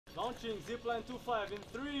Launching Zipline 25 in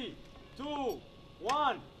 3, 2,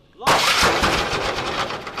 1, launch!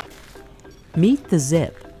 Meet the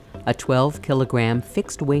Zip, a 12-kilogram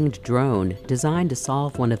fixed-winged drone designed to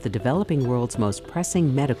solve one of the developing world's most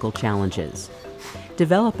pressing medical challenges.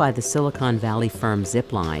 Developed by the Silicon Valley firm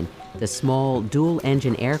Zipline, the small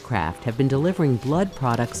dual-engine aircraft have been delivering blood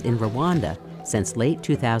products in Rwanda since late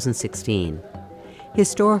 2016.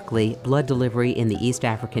 Historically, blood delivery in the East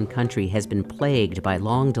African country has been plagued by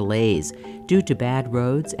long delays due to bad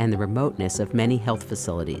roads and the remoteness of many health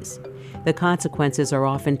facilities. The consequences are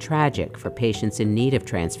often tragic for patients in need of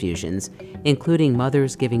transfusions, including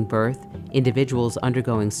mothers giving birth, individuals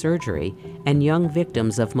undergoing surgery, and young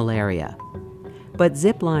victims of malaria. But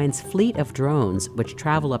Zipline's fleet of drones, which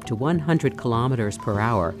travel up to 100 kilometers per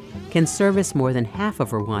hour, can service more than half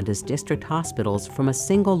of Rwanda's district hospitals from a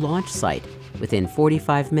single launch site within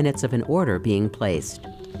 45 minutes of an order being placed.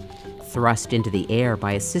 Thrust into the air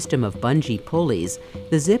by a system of bungee pulleys,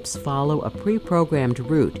 the Zips follow a pre-programmed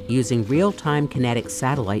route using real-time kinetic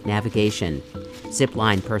satellite navigation.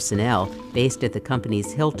 Zipline personnel, based at the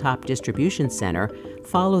company's Hilltop Distribution Center,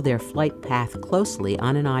 follow their flight path closely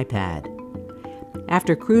on an iPad.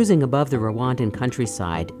 After cruising above the Rwandan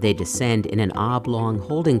countryside, they descend in an oblong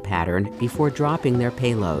holding pattern before dropping their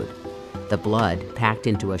payload. The blood, packed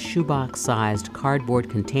into a shoebox-sized cardboard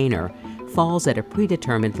container, falls at a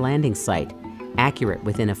predetermined landing site, accurate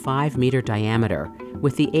within a 5-meter diameter,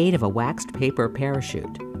 with the aid of a waxed paper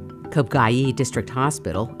parachute. Kabgayi District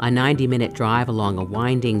Hospital, a 90-minute drive along a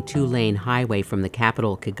winding 2-lane highway from the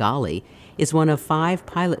capital Kigali, is one of 5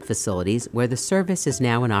 pilot facilities where the service is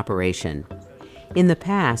now in operation. In the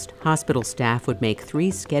past, hospital staff would make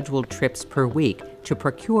 3 scheduled trips per week to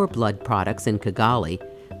procure blood products in Kigali,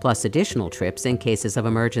 plus additional trips in cases of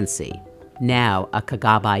emergency. Now, a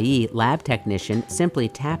Kagabayi lab technician simply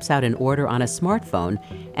taps out an order on a smartphone,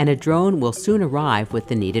 and a drone will soon arrive with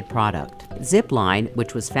the needed product. Zipline,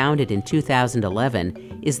 which was founded in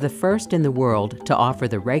 2011, is the first in the world to offer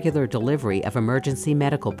the regular delivery of emergency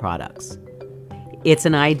medical products. It's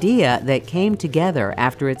an idea that came together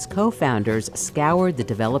after its co-founders scoured the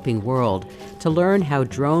developing world to learn how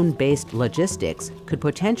drone-based logistics could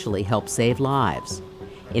potentially help save lives.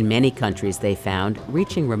 In many countries, they found,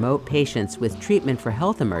 reaching remote patients with treatment for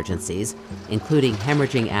health emergencies, including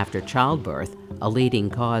hemorrhaging after childbirth, a leading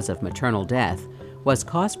cause of maternal death, was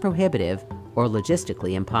cost-prohibitive or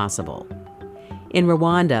logistically impossible. In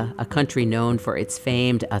Rwanda, a country known for its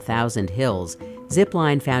famed 1,000 hills,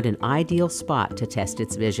 Zipline found an ideal spot to test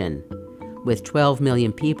its vision. With 12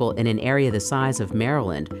 million people in an area the size of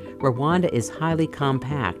Maryland, Rwanda is highly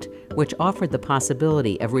compact, which offered the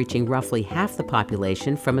possibility of reaching roughly half the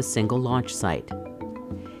population from a single launch site.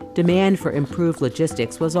 Demand for improved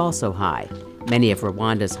logistics was also high. Many of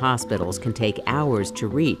Rwanda's hospitals can take hours to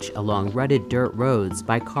reach along rutted dirt roads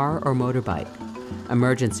by car or motorbike.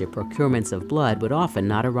 Emergency procurements of blood would often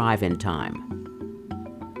not arrive in time.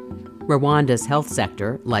 Rwanda's health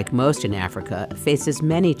sector, like most in Africa, faces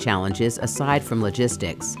many challenges aside from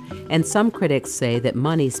logistics, and some critics say that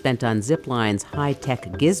money spent on Zipline's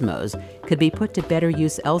high-tech gizmos could be put to better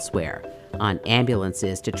use elsewhere, on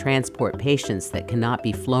ambulances to transport patients that cannot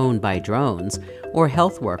be flown by drones, or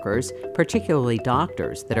health workers, particularly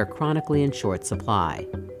doctors, that are chronically in short supply.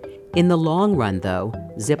 In the long run, though,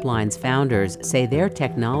 Zipline's founders say their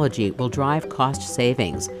technology will drive cost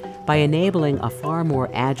savings by enabling a far more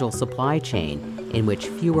agile supply chain in which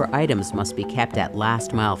fewer items must be kept at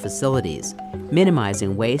last-mile facilities,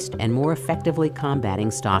 minimizing waste and more effectively combating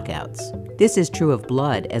stockouts. This is true of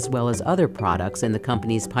blood as well as other products in the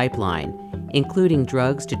company's pipeline, including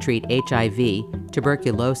drugs to treat HIV,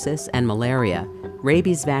 tuberculosis and malaria,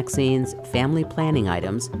 rabies vaccines, family planning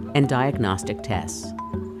items, and diagnostic tests.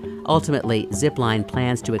 Ultimately, Zipline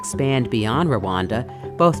plans to expand beyond Rwanda,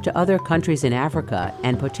 both to other countries in Africa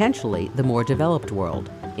and potentially the more developed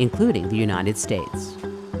world, including the United States.